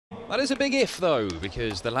That is a big if, though,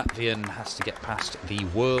 because the Latvian has to get past the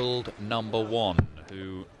world #1,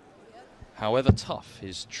 who, however tough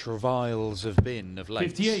his travails have been of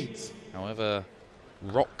late, 58. however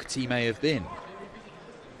rocked he may have been,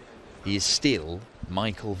 he is still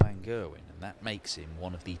Michael van Gerwen, and that makes him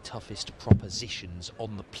one of the toughest propositions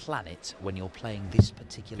on the planet when you're playing this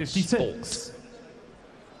particular 56. sport.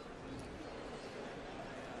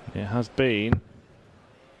 It has been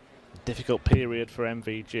a difficult period for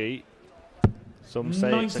MVG. Some say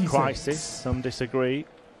 96. it's a crisis, some disagree.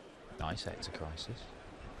 I say it's a crisis.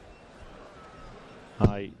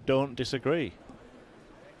 I don't disagree.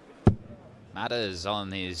 Madars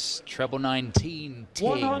on his treble 19 ting.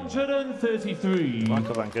 133.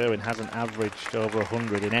 Michael van Gerwen hasn't averaged over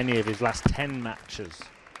 100 in any of his last 10 matches.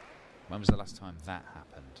 When was the last time that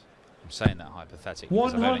happened? I'm saying that hypothetically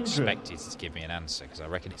because I don't 100. expect you to give me an answer, because I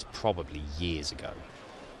reckon it's probably years ago.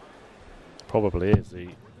 Probably is. The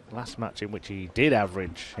last match in which he did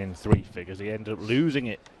average in 3 figures, he ended up losing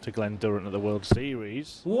it to Glenn Durrant at the World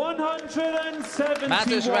Series. 171.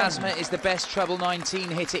 Madars Razma is the best treble 19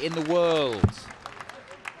 hitter in the world.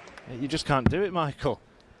 You just can't do it, Michael.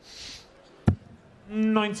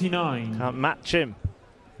 99. Can't match him.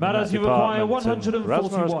 Madars, you require 141.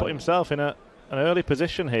 Razma has put himself in an early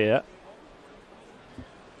position here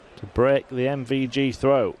to break the MVG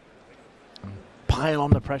throw and pile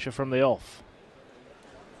on the pressure from the off.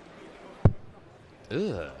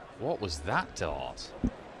 Ugh, what was that dart?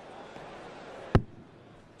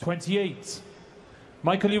 28.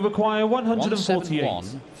 Michael, you require 148.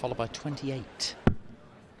 171, followed by 28.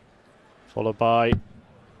 Followed by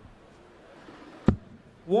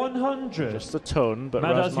 100. just a ton, but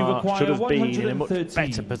Madars, you Razma require should have been in a much 113.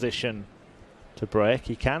 better position to break.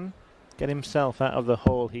 He can get himself out of the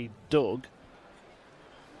hole he dug.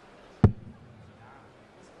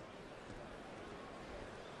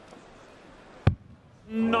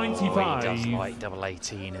 Oh, he does 95. like double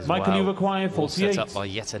 18 as Michael, well. you require All 48. set up by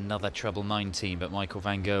yet another treble 19, but Michael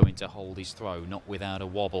van Gerwen to hold his throw, not without a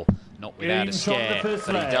wobble, not without a Game shot in the scare, first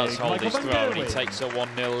but he leg. does hold Michael his van throw and he Gerwen. takes a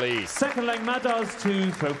 1-0 lead. Second leg, Madars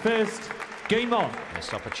to throw first. Game on.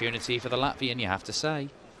 Missed opportunity for the Latvian, you have to say.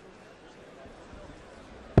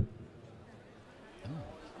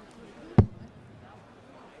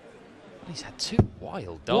 He's had 2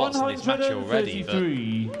 wild darts in this match already,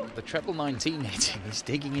 but the treble 19 hitting is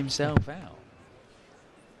digging himself out.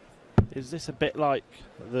 Is this a bit like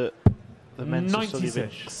the Mensa Suljovic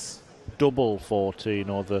 96. double 14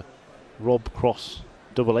 or the Rob Cross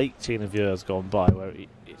double 18 of years gone by, where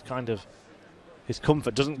it's kind of his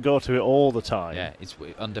comfort doesn't go to it all the time? Yeah, it's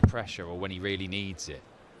under pressure or when he really needs it.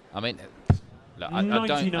 I mean, look, I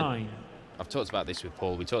 99. I've talked about this with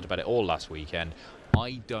Paul. We talked about it all last weekend.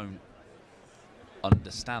 I don't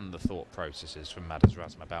understand the thought processes from Madars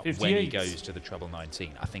Razma about 58. when he goes to the treble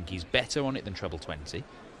 19. I think he's better on it than treble 20,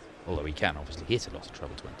 although he can obviously hit a lot of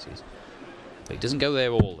treble 20s. But he doesn't go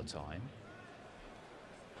there all the time.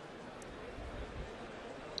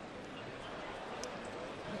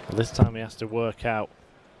 Well, this time he has to work out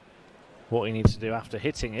what he needs to do after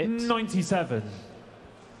hitting it. 97.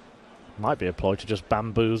 Might be a ploy to just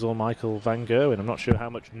bamboozle Michael van Gerwen. I'm not sure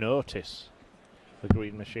how much notice the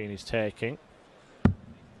green machine is taking.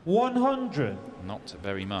 100. Not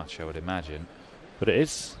very much, I would imagine. But it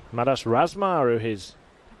is Madars Razma who is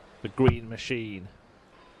the green machine.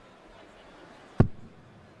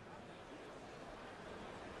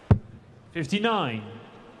 $59.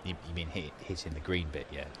 You mean hitting the green bit,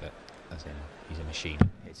 yeah? But as in, he's a machine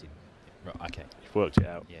hitting. Right, okay. You've worked it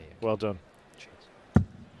out. Yeah. Well done. Cheers.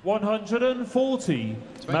 140.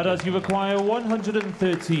 Madars, you require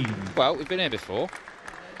 113. Well, we've been here before.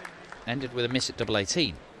 Ended with a miss at double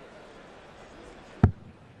 18.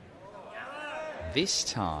 This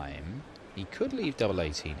time, he could leave double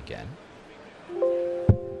 18 again.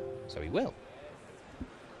 So he will.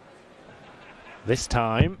 This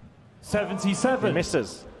time, 77. he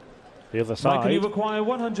misses. The other side. Michael, you require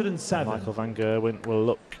 107. Michael van Gerwen will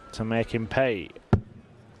look to make him pay.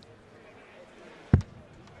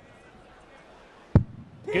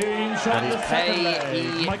 Game shot And the his second leg. pay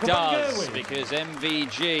he Michael van does, Gerwen. because Third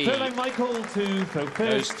MVG leg, Michael to throw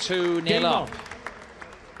goes first. 2-0 Game up. on.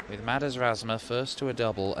 With Madars Razma first to a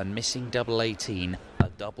double and missing double 18, a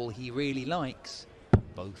double he really likes on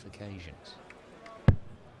both occasions.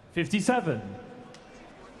 57.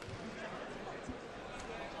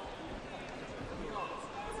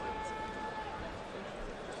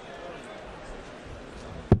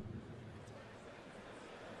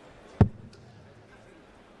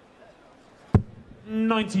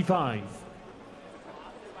 $95.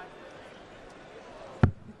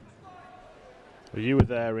 Well, you were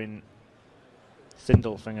there in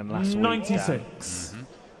Sindelfingen last week. 96.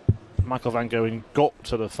 Michael van Gerwen got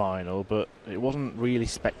to the final, but it wasn't really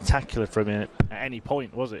spectacular for him at any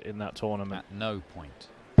point, was it, in that tournament? At no point.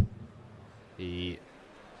 He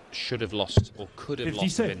should have lost, or could have 56.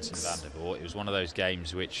 lost to Vincent van der Voort. It was one of those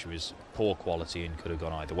games which was poor quality and could have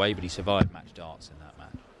gone either way, but he survived match darts in that match.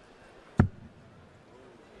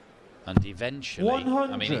 And eventually,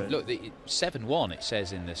 100. I mean, look, 7-1 it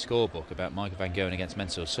says in the scorebook about Michael van Gerwen against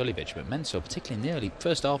Mensur Suljovic, but Mensur, particularly in the early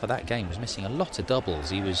first half of that game, was missing a lot of doubles.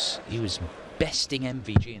 He was besting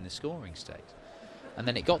MVG in the scoring state. And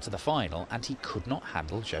then it got to the final, and he could not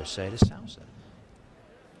handle Jose de Sousa.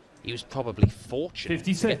 He was probably fortunate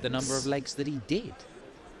 56. to get the number of legs that he did,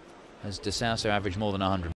 as de Sousa averaged more than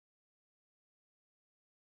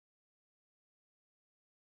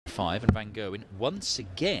 105, and van Gerwen once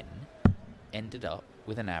again ended up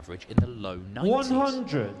with an average in the low 90s.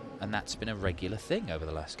 100. And that's been a regular thing over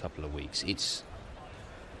the last couple of weeks. It's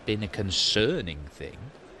been a concerning thing.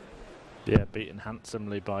 Yeah, beaten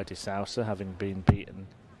handsomely by de Sousa, having been beaten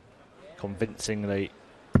convincingly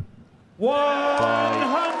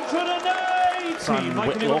 180. Simon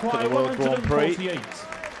Michael Whitlock at the World Grand Prix. 148.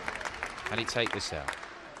 Can he take this out?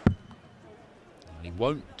 And he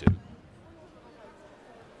won't do.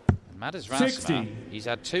 Madars Razma, 60. he's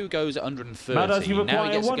had 2 goes at 130, Madars, you now he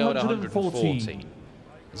require gets a go at 114. 114.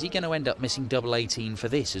 Is he going to end up missing double 18 for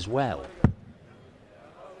this as well?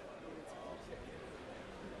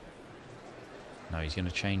 No, he's going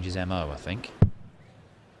to change his MO, I think.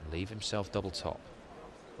 Leave himself double top.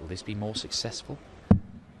 Will this be more successful?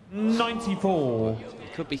 94.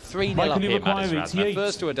 It could be 3-0 Michael, up you here, require Madars Razma. 88.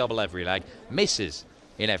 First to a double every leg, misses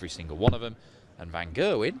in every single one of them, and van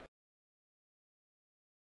Gerwen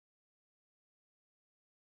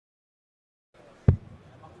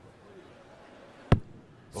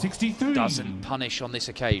 63. doesn't punish on this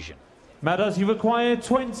occasion. Madars, you require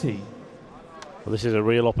 20. Well, this is a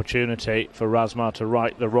real opportunity for Razma to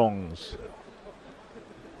right the wrongs.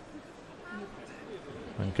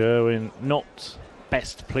 And Gerwen not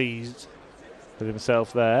best pleased with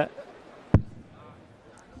himself there.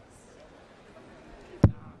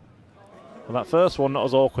 Well, that first one not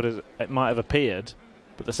as awkward as it might have appeared,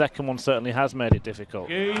 but the second one certainly has made it difficult.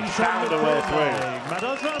 Game Found a way through.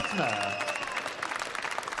 Madars Razma.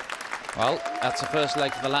 Well, that's the first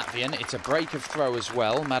leg for the Latvian. It's a break of throw as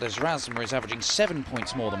well. Madars Razma is averaging 7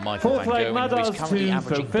 points more than Michael Fourth van leg, Gerwen, who is Madars currently to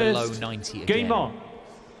averaging throw below first. 90 again. Game on.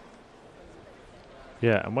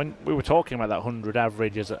 Yeah, and when we were talking about that 100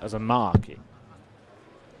 average as a mark,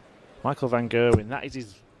 Michael van Gerwen, that is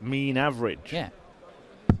his mean average. Yeah.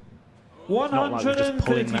 It's not like we're just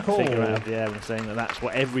pulling that figure out 134. of the air and saying that that's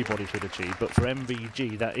what everybody should achieve, but for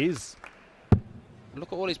MVG, that is.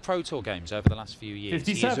 Look at all his Pro Tour games over the last few years.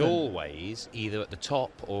 57. He is always either at the top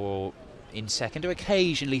or in second, or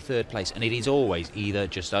occasionally third place, and it is always either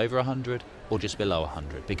just over 100 or just below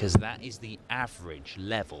 100, because that is the average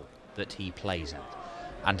level that he plays at.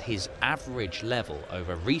 And his average level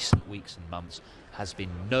over recent weeks and months has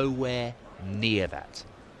been nowhere near that.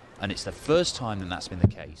 And it's the first time that that's been the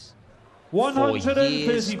case for years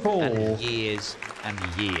 134. and years and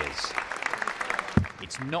years.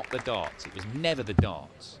 It's not the darts. It was never the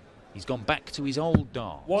darts. He's gone back to his old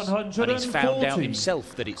darts. 140. And he's found out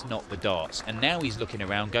himself that it's not the darts. And now he's looking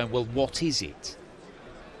around going, well, what is it?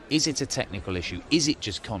 Is it a technical issue? Is it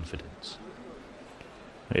just confidence?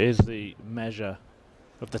 It is the measure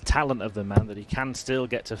of the talent of the man that he can still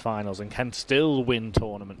get to finals and can still win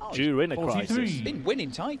tournament during a 43. crisis. He's been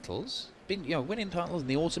winning titles. Winning titles in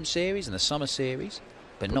the autumn series and the summer series,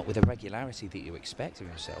 but not with the regularity that you expect of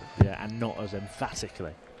himself. Yeah, and not as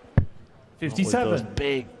emphatically. 57. Those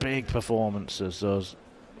big performances, those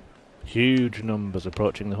huge numbers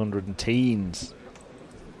approaching the 100 and teens.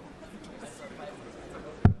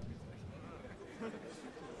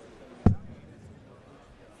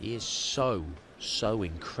 He is so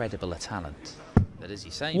incredible a talent that, as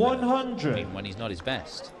you say, 100. even when he's not his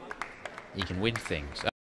best, he can win things.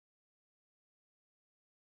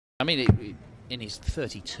 I mean, in his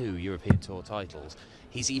 32 European Tour titles,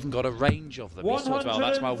 he's even got a range of them. He's talked about,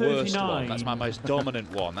 that's my worst one, that's my most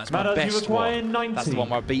dominant one, that's my Madars, you best require one, 90. that's the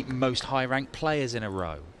one where I beat most high-ranked players in a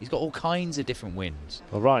row. He's got all kinds of different wins.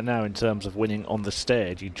 Well, right now, in terms of winning on the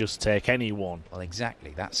stage, you just take any one. Well,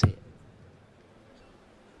 exactly, that's it.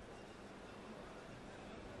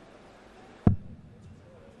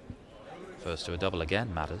 First to a double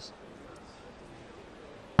again, Madars.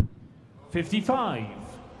 55.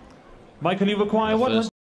 Michael, you require The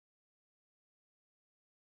first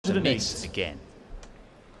to 108. miss again.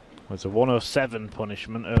 There's a 107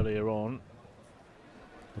 punishment earlier on.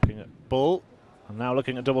 Looking at Bull, And now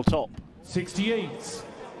looking at double top. 68.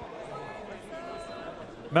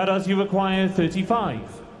 Madars, you require 35.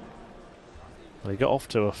 Well, he got off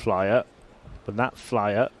to a flyer, but that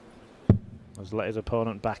flyer has let his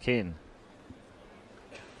opponent back in.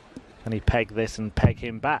 Can he peg this and peg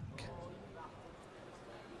him back?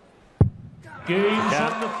 Games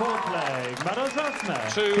on the fourth leg. Madars Razma.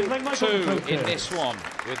 2-2 in this one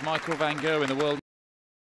with Michael van Gerwen, the world.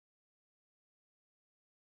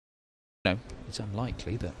 No, it's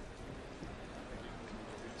unlikely that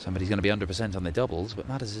somebody's going to be 100% on their doubles, but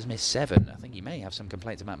Madars has missed 7. I think he may have some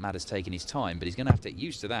complaints about Madars taking his time, but he's going to have to get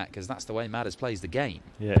used to that because that's the way Madars plays the game.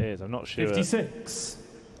 Yeah, it is. I'm not sure 56.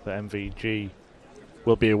 that MVG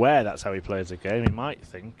will be aware that's how he plays the game. He might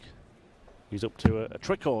think he's up to a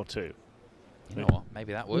trick or two. You know what?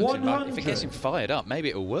 Maybe that works. If it gets him fired up, maybe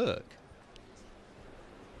it'll work.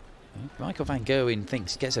 If Michael van Gerwen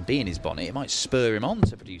gets a bee in his bonnet, it might spur him on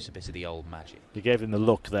to produce a bit of the old magic. He gave him the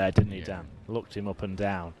look there, didn't he, Dan? Looked him up and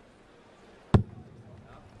down.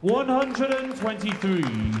 123. He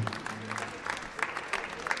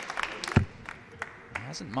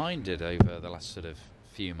hasn't minded over the last sort of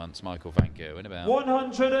few months, Michael van Gerwen, about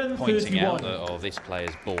 131. pointing out that, oh, this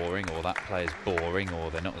player's boring, or that player's boring, or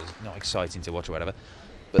they're not exciting to watch, or whatever.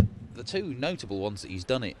 But the two notable ones that he's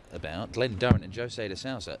done it about, Glenn Durrant and Jose de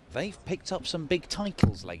Sousa, they've picked up some big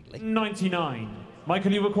titles lately. 99.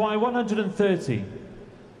 Michael, you require 130.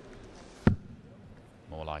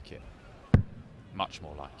 More like it. Much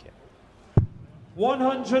more like it.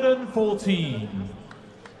 114.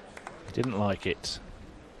 He didn't like it.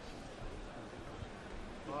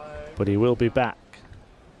 But he will be back,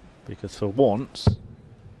 because for once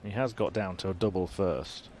he has got down to a double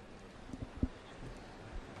first.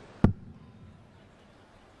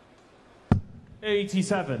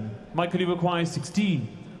 $87. Michael, you require 16.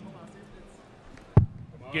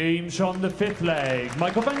 Game shot on the fifth leg.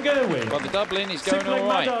 Michael van Gerwen. Well, the doubling is going all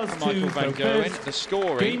right for Michael van Gerwen. The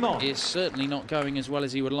scoring is certainly not going as well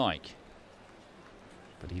as he would like.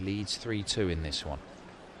 But he leads 3-2 in this one.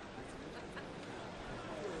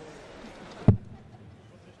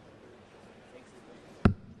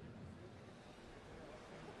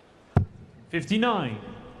 $59.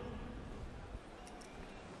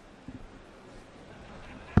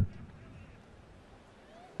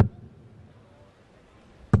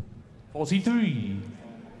 $43.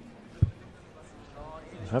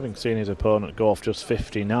 Having seen his opponent go off just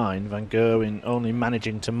 59, van Gerwen only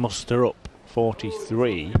managing to muster up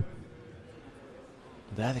 43.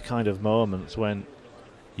 They're the kind of moments when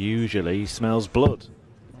usually he smells blood.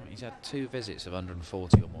 He's had 2 visits of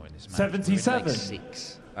 140 or more in this match. 77. Leg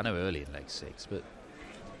 6. I know early in leg 6, but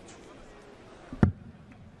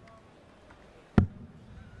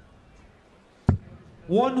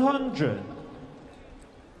 100.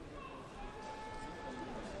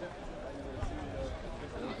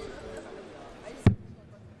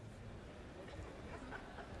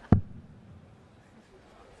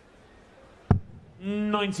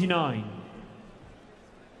 $99.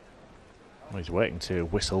 Well, he's waiting to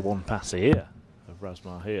whistle one pass here of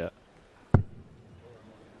Razma here.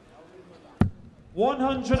 Poised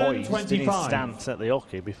in his 125. stance at the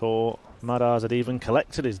hockey before Madars had even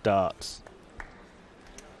collected his darts.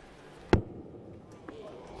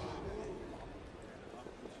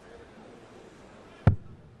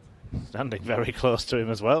 Standing very close to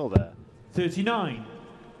him as well there. 39.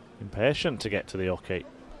 Impatient to get to the hockey.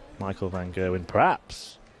 Michael van Gerwen,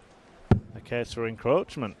 perhaps a case for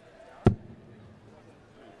encroachment.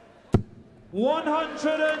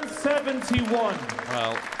 171.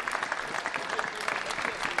 well,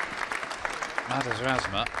 Madars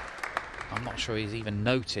Razma, I'm not sure he's even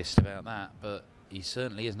noticed about that, but he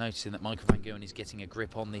certainly is noticing that Michael van Gerwen is getting a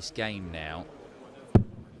grip on this game now.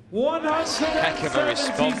 177. Heck of a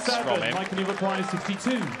response from him. Michael, you require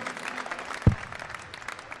 62.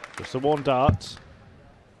 Just the one dart.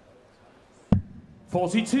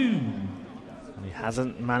 42. And he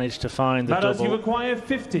hasn't managed to find the Madars, you double. require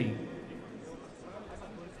 50.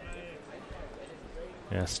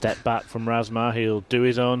 Yeah, step back from Razma, he'll do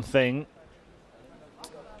his own thing.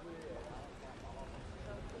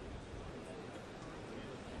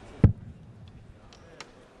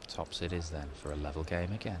 Tops it is then for a level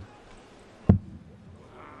game again.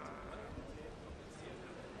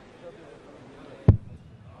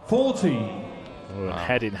 $40. Oh,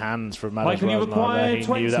 head in hands from Madars Michael, you Razma require there. He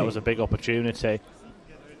 20. knew that was a big opportunity.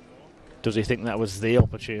 Does he think that was the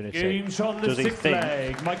opportunity? Game shot on the Does he sixth think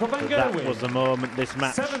leg. Michael van that Gerwen. was the moment this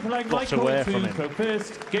match Seventh leg, got Michael away from him? So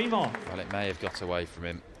first, game on. Well, it may have got away from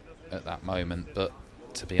him at that moment, but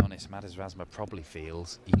to be honest, Madars Razma probably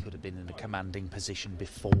feels he could have been in a commanding position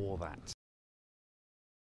before that.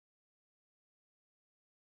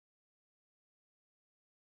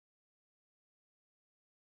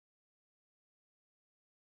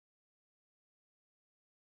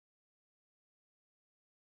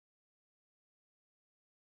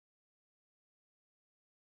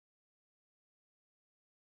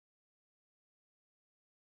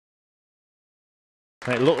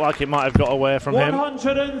 It looked like it might have got away from him.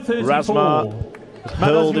 134. Razma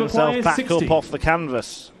hurled himself back 60. up off the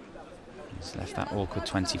canvas. He's left that awkward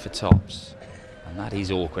 20 for tops. And that is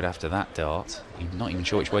awkward after that dart. He's not even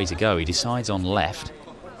sure which way to go. He decides on left.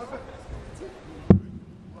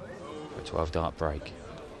 A 12 dart break.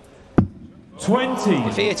 20.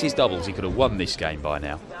 If he hit his doubles, he could have won this game by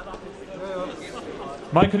now.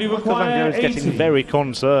 Michael, you require is getting 80. very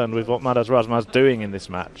concerned with what Madars Razma is doing in this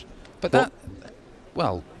match. But that,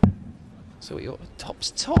 well, so you're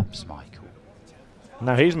tops, Michael.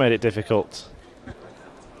 Now he's made it difficult.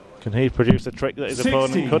 Can he produce a trick that his 60.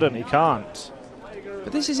 opponent couldn't? He can't.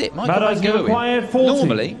 But this is it, Michael Madars, Van you require Gerwen. 40.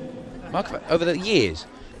 Normally, over the years,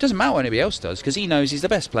 doesn't matter what anybody else does because he knows he's the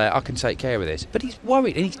best player. I can take care of this. But he's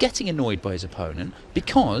worried and he's getting annoyed by his opponent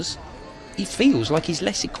because he feels like he's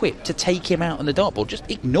less equipped to take him out on the dartboard. Just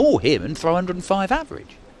ignore him and throw 105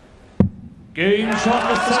 average. Game shot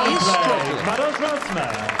the He is second struggling. play. Madars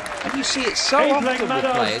Razma. And you see it so Eight often leg with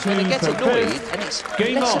Madars players when they to get the annoyed, fifth. and it's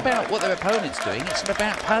Game less on. about what their opponent's doing, it's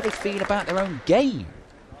about how they feel about their own game.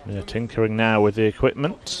 Yeah, tinkering now with the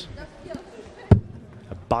equipment.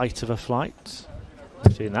 A bite of a flight.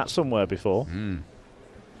 I've seen that somewhere before.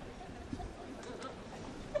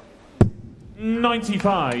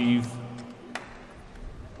 95.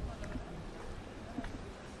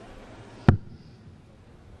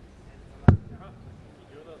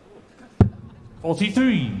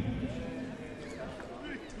 $43.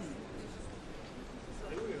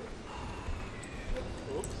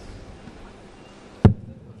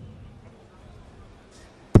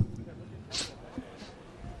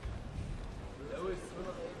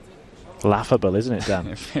 Laughable, isn't it, Dan?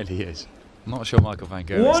 It really is. I'm not sure Michael Van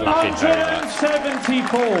Gerwen is laughing very much.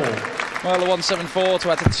 174. Well, a 174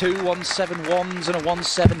 to add to two 171s and a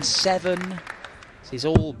 177. This is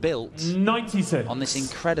all built 96. on this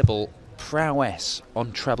incredible prowess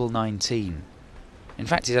on treble 19. In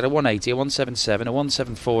fact, he's had a 180, a 177, a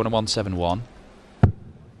 174 and a 171.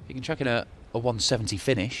 You can chuck in a 170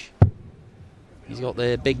 finish. He's got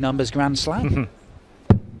the big numbers Grand Slam.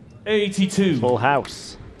 82. Full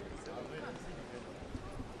house.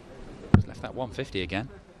 He's left that 150 again.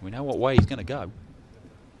 We know what way he's going to go.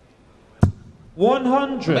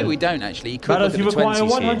 100. Maybe we don't actually. He could Madars, look you at the require 20s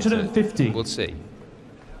 150. here, so we'll see.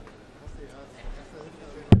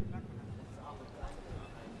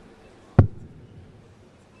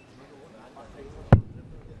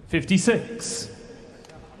 56.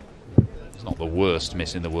 It's not the worst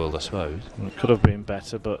miss in the world, I suppose. It could have been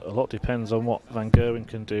better, but a lot depends on what Van Gerwen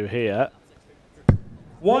can do here.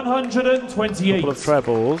 128. Couple of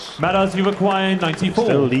trebles. Madars, you require 94.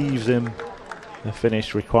 Still leaves him the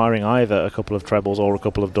finish requiring either a couple of trebles or a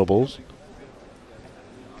couple of doubles.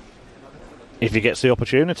 If he gets the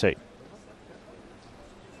opportunity.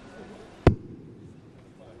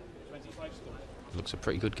 Looks a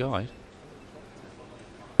pretty good guide.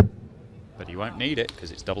 But he won't need it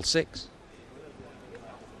because it's double six.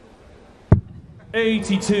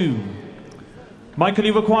 82. Michael,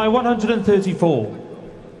 you require 134. Well,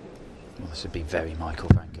 this would be very Michael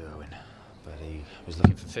Van Gerwen. But he was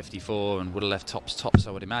looking for 54 and would have left tops,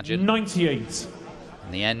 I would imagine. 98.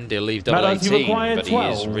 In the end, he'll leave double Madars, you 18, require but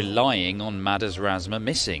 12. he is relying on Madars Razma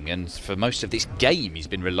missing. And for most of this game, he's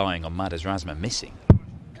been relying on Madars Razma missing.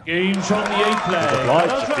 Game shot the 8th play.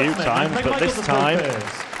 Obliged a Madars few Razma, times, make but Michael this the time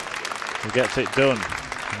first. he gets it done.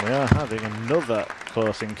 We are having another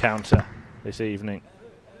close encounter this evening.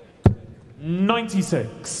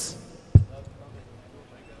 96.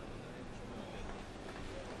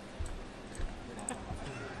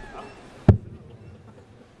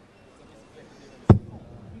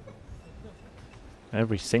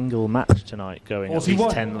 Every single match tonight going at 41.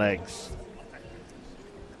 least 10 legs.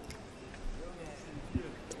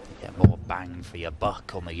 Get more bang for your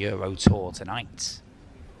buck on the Euro Tour tonight.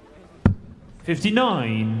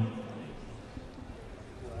 59.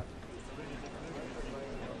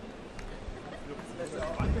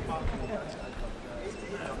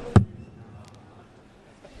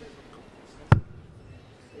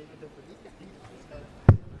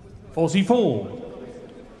 $44.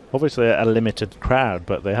 Obviously a limited crowd,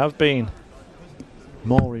 but they have been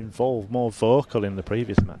more involved, more vocal in the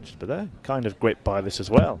previous match. But they're kind of gripped by this as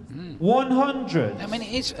well. 100. I mean,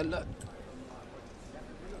 it is. Look,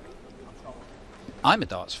 I'm a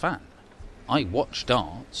darts fan. I watch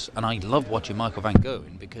darts, and I love watching Michael Van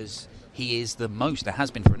Gerwen because he is the most, there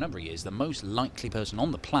has been for a number of years, the most likely person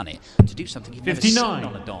on the planet to do something you've never 59.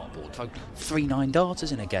 seen on a dartboard. Throw 3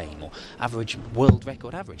 9-darters in a game, or average world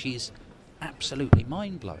record average. He is absolutely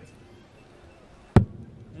mind-blowing.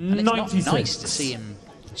 And it's 96. not nice to see him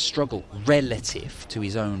struggle relative to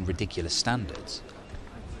his own ridiculous standards.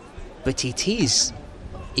 but it is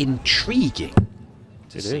intriguing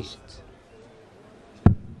to see is.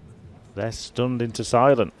 They're stunned into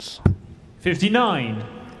silence. 59.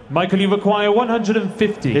 Michael, you require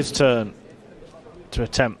 150. His turn to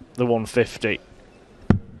attempt the 150.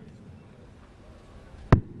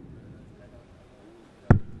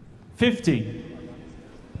 $50.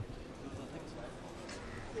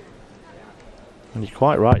 And you're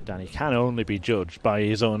quite right, Dan. He can only be judged by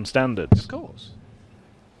his own standards. Of course.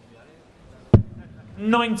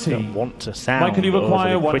 90. Don't want to sound Michael, you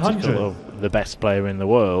require overly 100. critical of the best player in the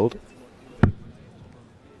world,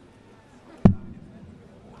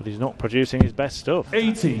 but he's not producing his best stuff.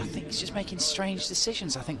 80. I think he's just making strange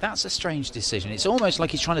decisions. I think that's a strange decision. It's almost like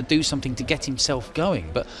he's trying to do something to get himself going,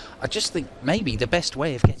 but I just think maybe the best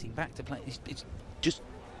way of getting back to play is just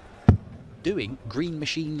doing green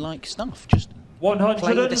machine-like stuff. Just play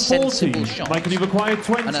the sensible 140. shots Michael, you require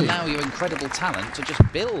 20. and allow your incredible talent to just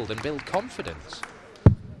build confidence.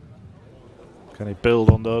 Can he build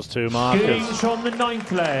on those two markers? Games on the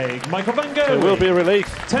 9th leg. Michael Van Gerwen. It will be a relief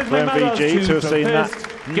for 10th leg MVG Madars to have seen that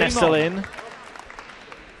Game nestle on. in.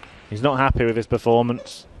 He's not happy with his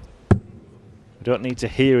performance. We don't need to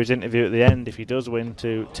hear his interview at the end if he does win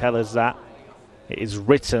to tell us that. It is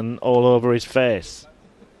written all over his face.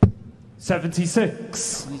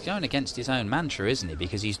 76. Well, he's going against his own mantra, isn't he?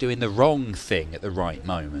 Because he's doing the wrong thing at the right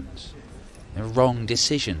moment. There are wrong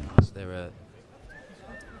decisions. There are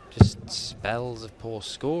just spells of poor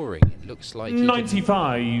scoring. It looks like he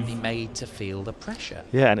 95. can be made to feel the pressure.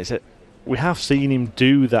 Yeah, and we have seen him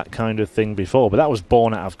do that kind of thing before, but that was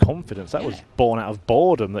born out of confidence. That was born out of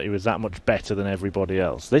boredom that he was that much better than everybody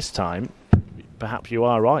else. This time, perhaps you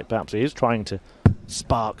are right. Perhaps he is trying to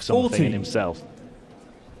spark something 40. in himself.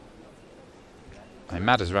 I mean,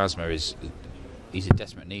 Madars Razma he's in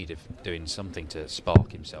desperate need of doing something to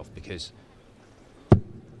spark himself, because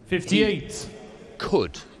 58. he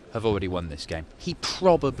could have already won this game. He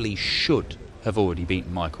probably should have already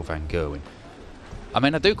beaten Michael Van Gerwen. I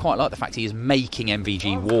mean, I do quite like the fact he is making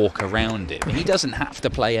MVG walk around him. He doesn't have to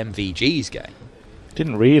play MVG's game.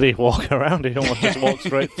 Didn't really walk around, he almost just walked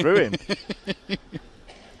straight through him.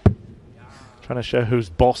 Trying to show who's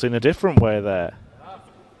boss in a different way there.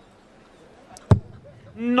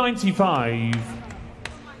 95.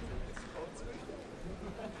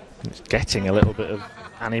 It's getting a little bit of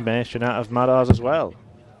animation out of Madars as well.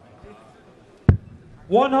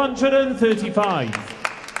 135.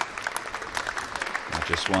 I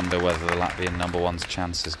just wonder whether the Latvian #1's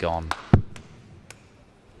chance has gone.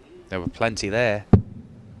 There were plenty there.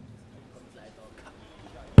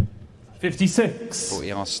 56. But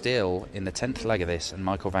we are still in the 10th leg of this, and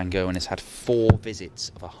Michael Van Gerwen has had 4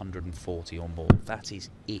 visits of 140 on board. That is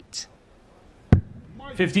it.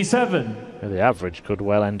 57. The average could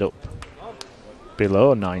well end up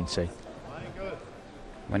below 90.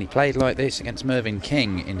 When he played like this against Mervyn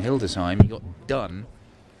King in Hildesheim, he got done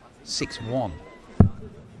 6-1.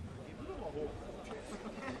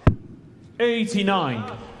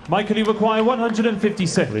 89. Michael, you require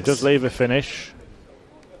 156. Well, he does leave a finish.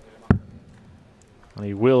 And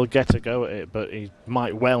he will get a go at it, but he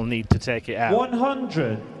might well need to take it out.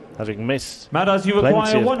 100. Having missed Madars, you plenty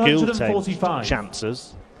require of 145. guilt-edged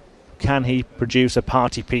chances, can he produce a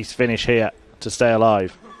party piece finish here to stay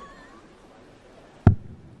alive?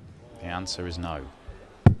 The answer is no.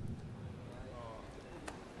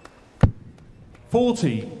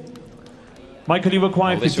 40. Michael, you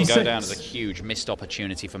require Well, this 56. will go down as a huge missed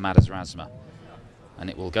opportunity for Madars Razma, and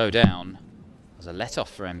it will go down as a let-off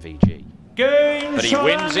for MVG. Game But he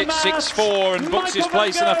wins it 6-4 and books his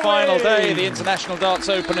place in the final day of the International Darts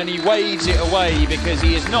Open, and he waves it away because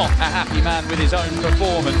he is not a happy man with his own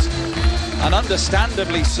performance. And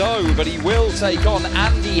understandably so, but he will take on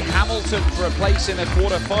Andy Hamilton for a place in the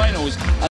quarterfinals.